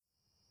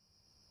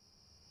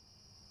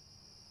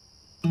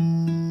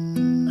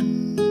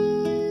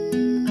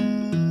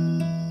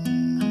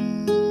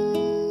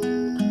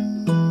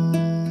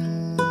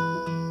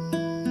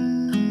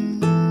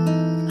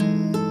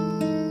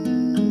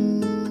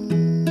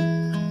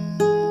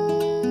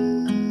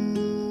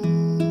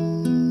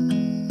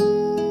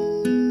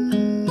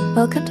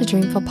Welcome to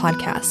Dreamful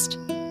Podcast,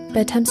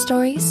 bedtime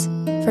stories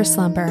for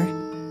slumber.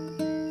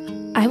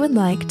 I would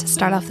like to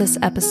start off this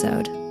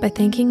episode by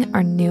thanking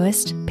our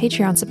newest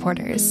Patreon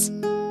supporters,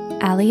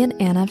 Allie and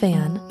Anna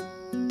Van,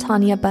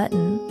 Tanya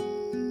Button,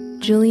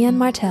 Julianne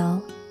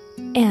Martel,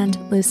 and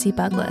Lucy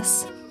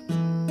Buglass.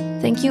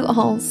 Thank you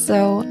all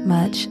so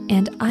much,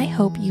 and I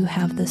hope you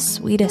have the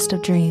sweetest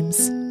of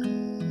dreams.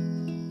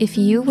 If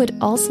you would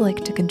also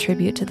like to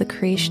contribute to the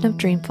creation of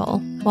Dreamful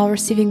while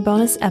receiving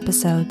bonus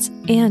episodes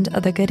and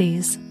other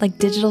goodies like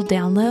digital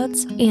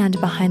downloads and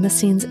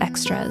behind-the-scenes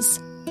extras,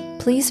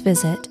 please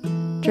visit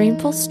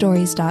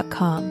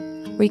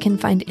dreamfulstories.com, where you can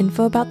find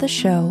info about the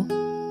show,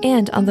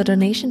 and on the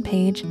donation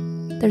page,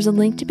 there's a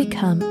link to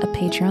become a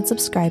Patreon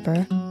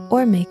subscriber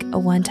or make a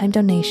one-time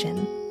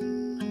donation.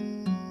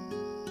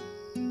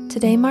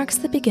 Today marks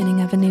the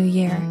beginning of a new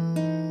year,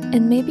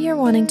 and maybe you're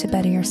wanting to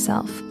better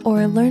yourself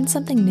or learn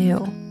something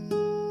new.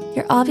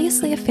 You're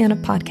obviously a fan of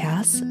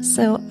podcasts,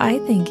 so I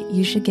think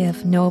you should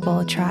give Knowable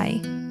a try.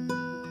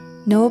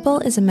 Knowable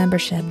is a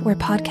membership where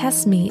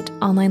podcasts meet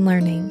online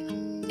learning,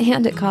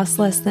 and it costs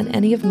less than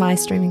any of my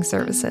streaming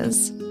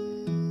services.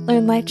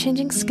 Learn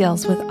life-changing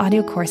skills with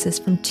audio courses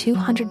from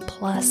 200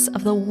 plus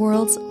of the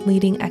world's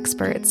leading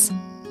experts.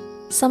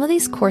 Some of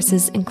these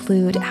courses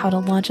include how to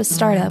launch a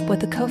startup with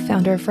the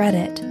co-founder of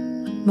Reddit,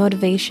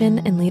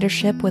 motivation and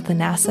leadership with a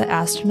NASA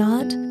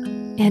astronaut,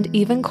 and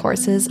even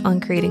courses on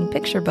creating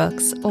picture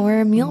books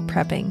or meal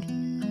prepping.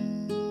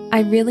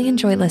 I really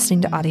enjoy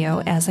listening to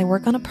audio as I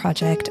work on a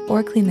project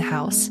or clean the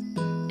house,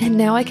 and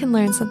now I can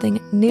learn something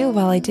new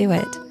while I do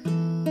it.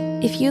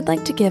 If you'd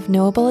like to give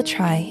Knowable a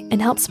try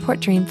and help support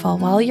Dreamful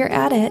while you're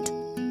at it,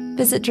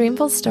 visit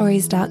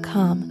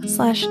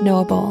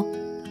dreamfulstories.com/knowable.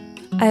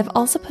 I have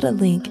also put a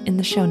link in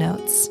the show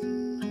notes.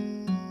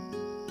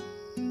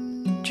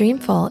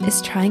 Dreamful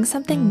is trying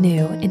something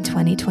new in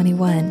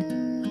 2021.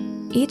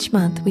 Each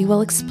month, we will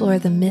explore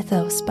the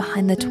mythos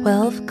behind the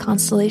 12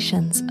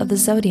 constellations of the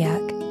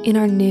zodiac in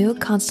our new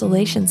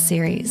Constellation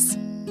series.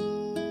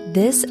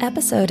 This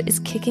episode is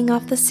kicking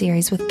off the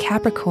series with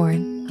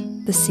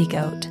Capricorn, the sea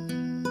goat.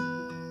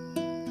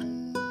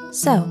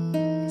 So,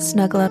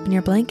 snuggle up in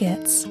your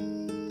blankets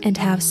and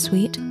have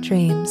sweet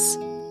dreams.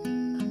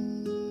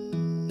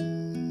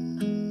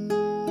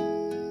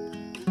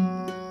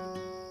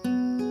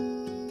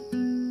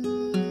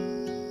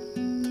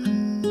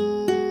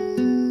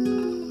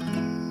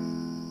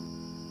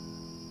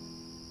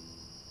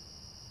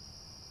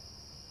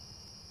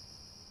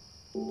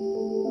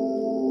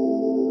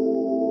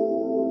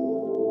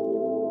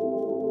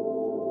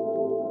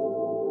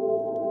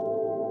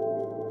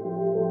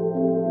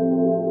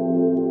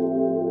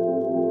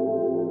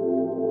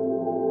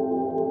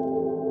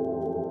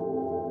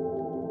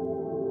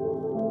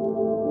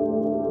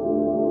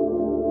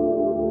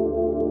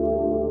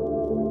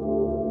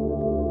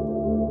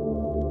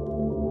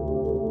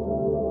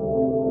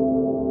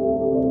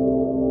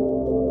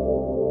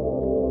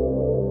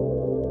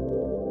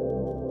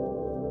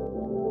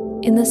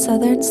 In the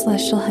southern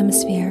celestial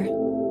hemisphere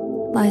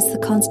lies the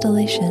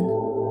constellation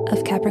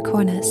of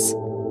Capricornus.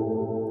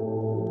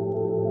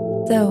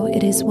 Though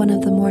it is one of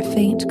the more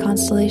faint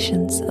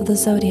constellations of the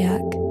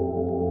zodiac,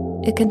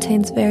 it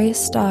contains various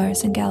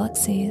stars and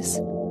galaxies,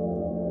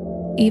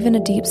 even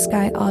a deep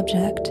sky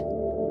object,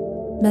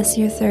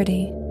 Messier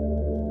 30,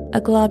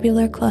 a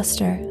globular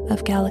cluster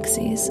of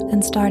galaxies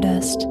and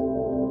stardust.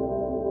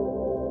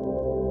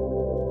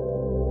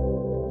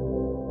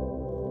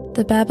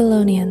 The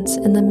Babylonians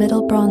in the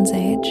Middle Bronze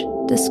Age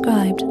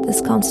described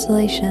this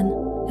constellation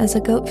as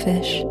a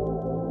goatfish,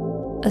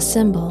 a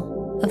symbol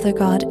of their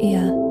god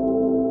Ea.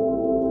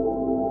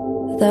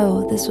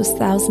 Though this was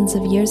thousands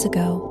of years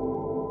ago,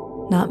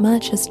 not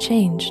much has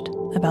changed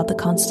about the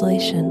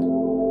constellation.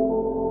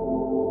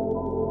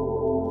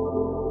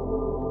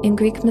 In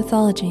Greek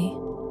mythology,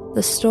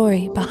 the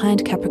story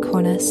behind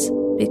Capricornus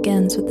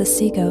begins with the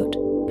sea goat,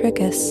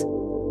 Prickis.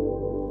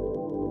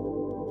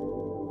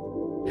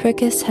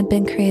 Prickis had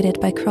been created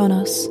by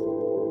Kronos,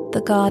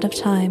 the god of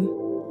time,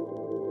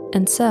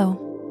 and so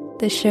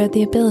they shared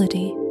the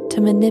ability to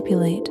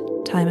manipulate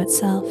time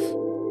itself.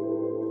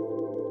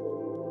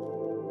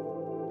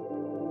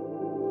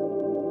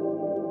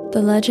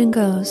 The legend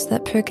goes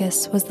that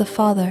Prickis was the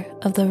father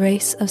of the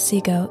race of sea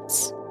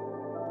goats,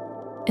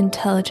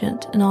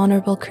 intelligent and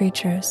honorable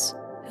creatures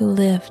who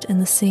lived in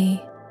the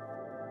sea.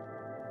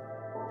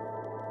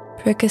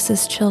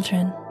 Prickis's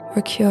children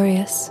were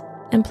curious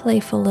and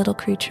playful little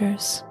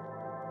creatures,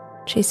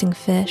 chasing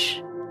fish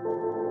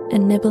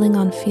and nibbling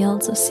on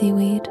fields of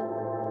seaweed.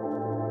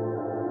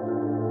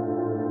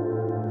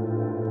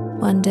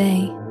 One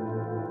day,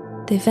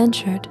 they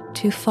ventured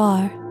too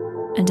far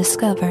and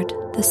discovered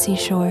the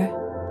seashore.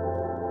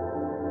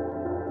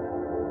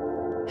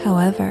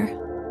 However,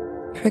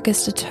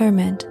 Prickis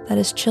determined that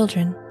his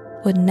children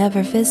would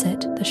never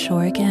visit the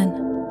shore again.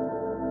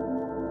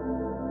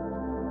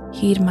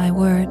 "Heed my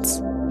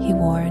words," he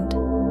warned.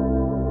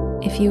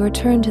 "If you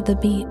return to the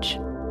beach,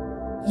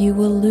 you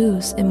will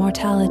lose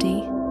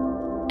immortality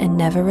and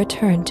never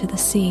return to the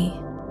sea."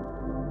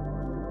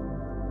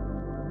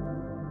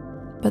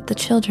 But the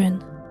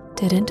children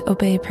didn't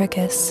obey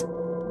Prickis.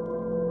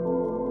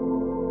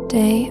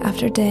 Day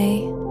after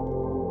day,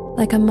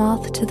 like a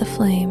moth to the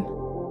flame,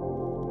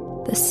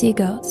 the sea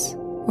goats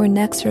were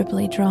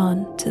inexorably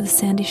drawn to the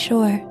sandy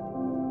shore.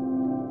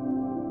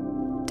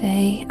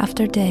 Day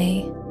after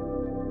day,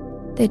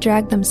 they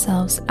dragged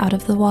themselves out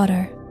of the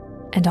water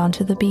and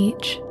onto the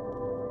beach.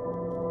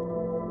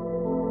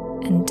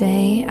 And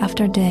day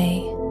after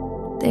day,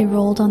 they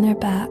rolled on their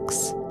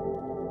backs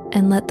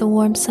and let the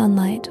warm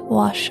sunlight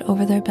wash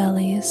over their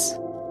bellies.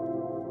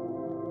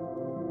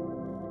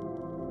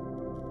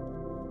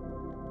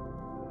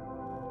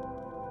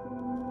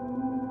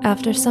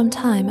 After some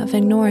time of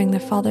ignoring their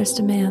father's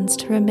demands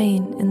to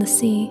remain in the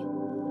sea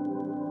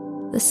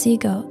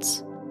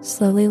goats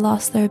slowly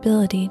lost their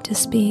ability to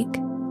speak.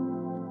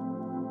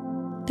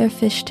 Their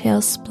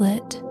fishtails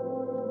split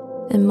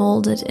and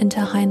molded into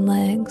hind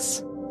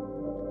legs,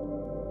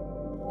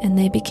 and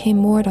they became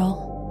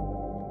mortal.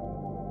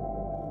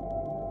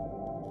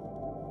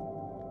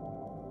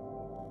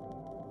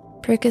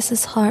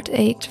 Prickis's heart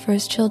ached for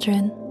his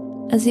children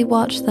as he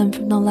watched them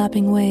from the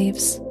lapping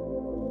waves.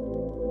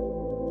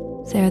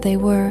 There they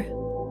were,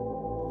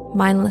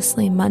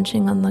 mindlessly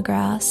munching on the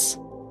grass,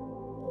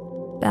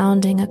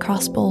 bounding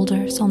across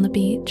boulders on the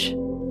beach.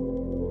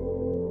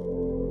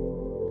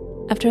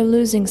 After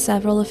losing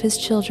several of his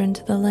children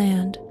to the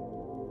land,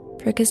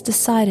 Prickis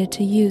decided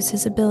to use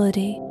his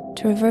ability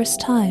to reverse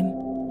time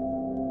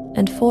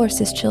and force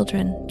his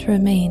children to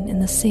remain in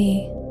the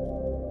sea.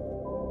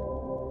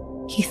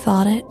 He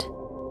thought it,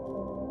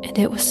 and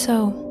it was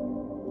so.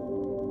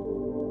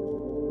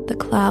 The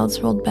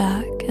clouds rolled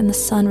back and the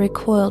sun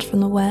recoiled from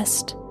the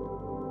west.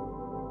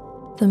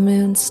 The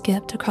moon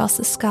skipped across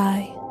the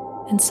sky,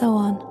 and so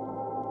on.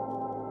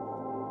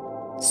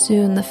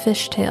 Soon the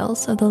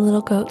fishtails of the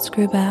little goats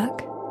grew back,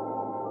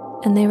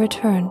 and they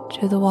returned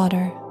to the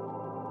water.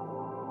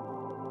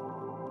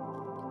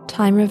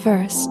 Time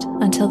reversed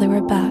until they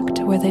were back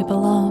to where they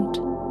belonged.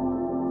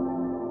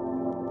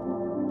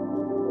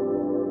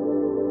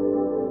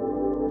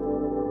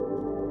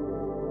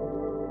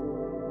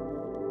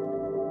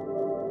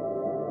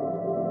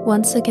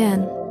 Once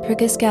again,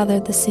 Prickis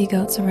gathered the sea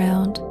goats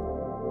around.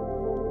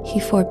 He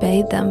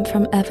forbade them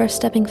from ever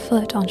stepping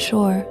foot on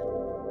shore.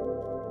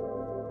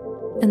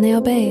 And they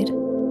obeyed,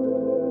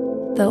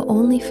 though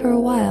only for a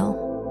while.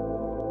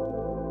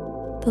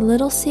 The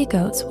little sea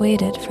goats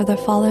waited for their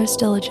father's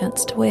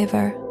diligence to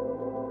waver,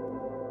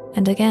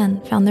 and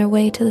again found their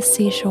way to the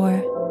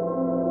seashore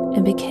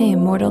and became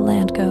mortal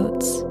land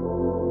goats.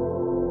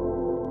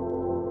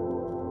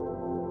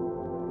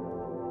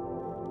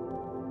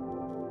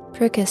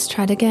 Prickis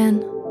tried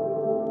again.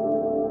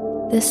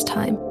 This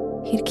time,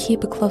 he'd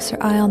keep a closer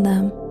eye on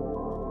them.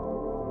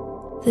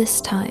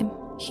 This time,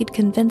 he'd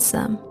convince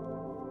them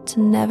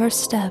to never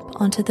step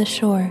onto the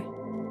shore.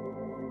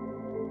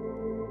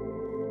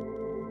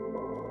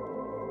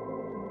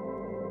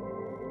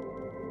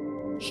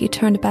 He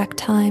turned back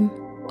time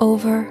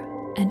over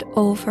and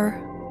over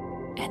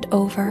and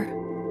over.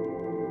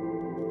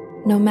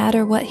 No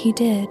matter what he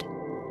did,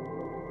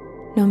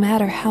 no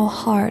matter how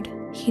hard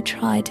he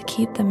tried to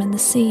keep them in the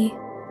sea,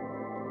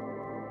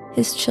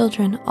 his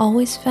children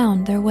always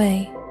found their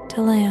way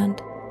to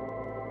land.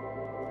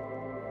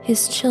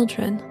 His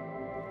children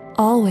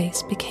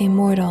always became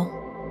mortal.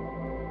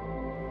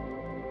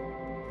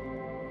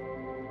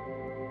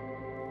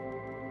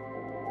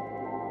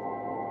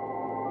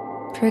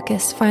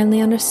 Prickis finally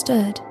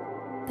understood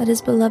that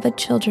his beloved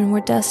children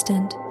were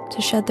destined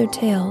to shed their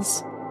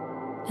tails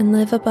and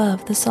live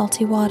above the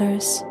salty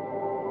waters.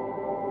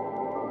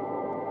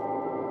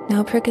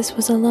 Now Prickis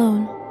was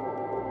alone,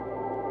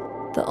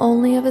 the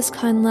only of his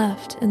kind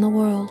left in the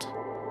world.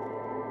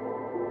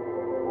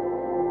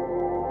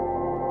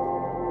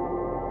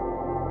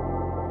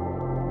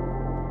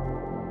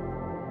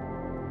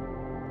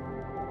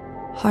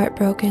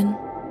 Heartbroken,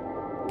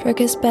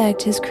 Prickis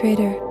begged his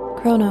creator,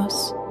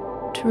 Kronos,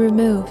 to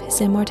remove his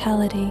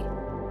immortality.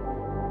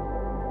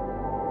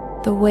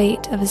 The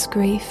weight of his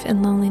grief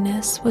and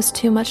loneliness was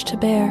too much to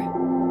bear,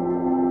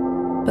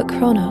 but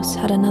Kronos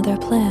had another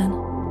plan,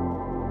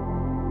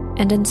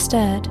 and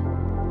instead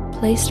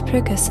placed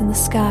Prickis in the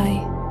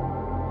sky,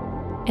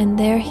 and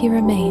there he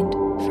remained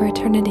for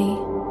eternity,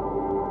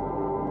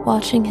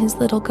 watching his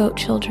little goat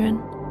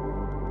children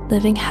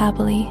living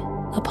happily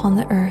upon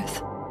the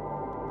earth.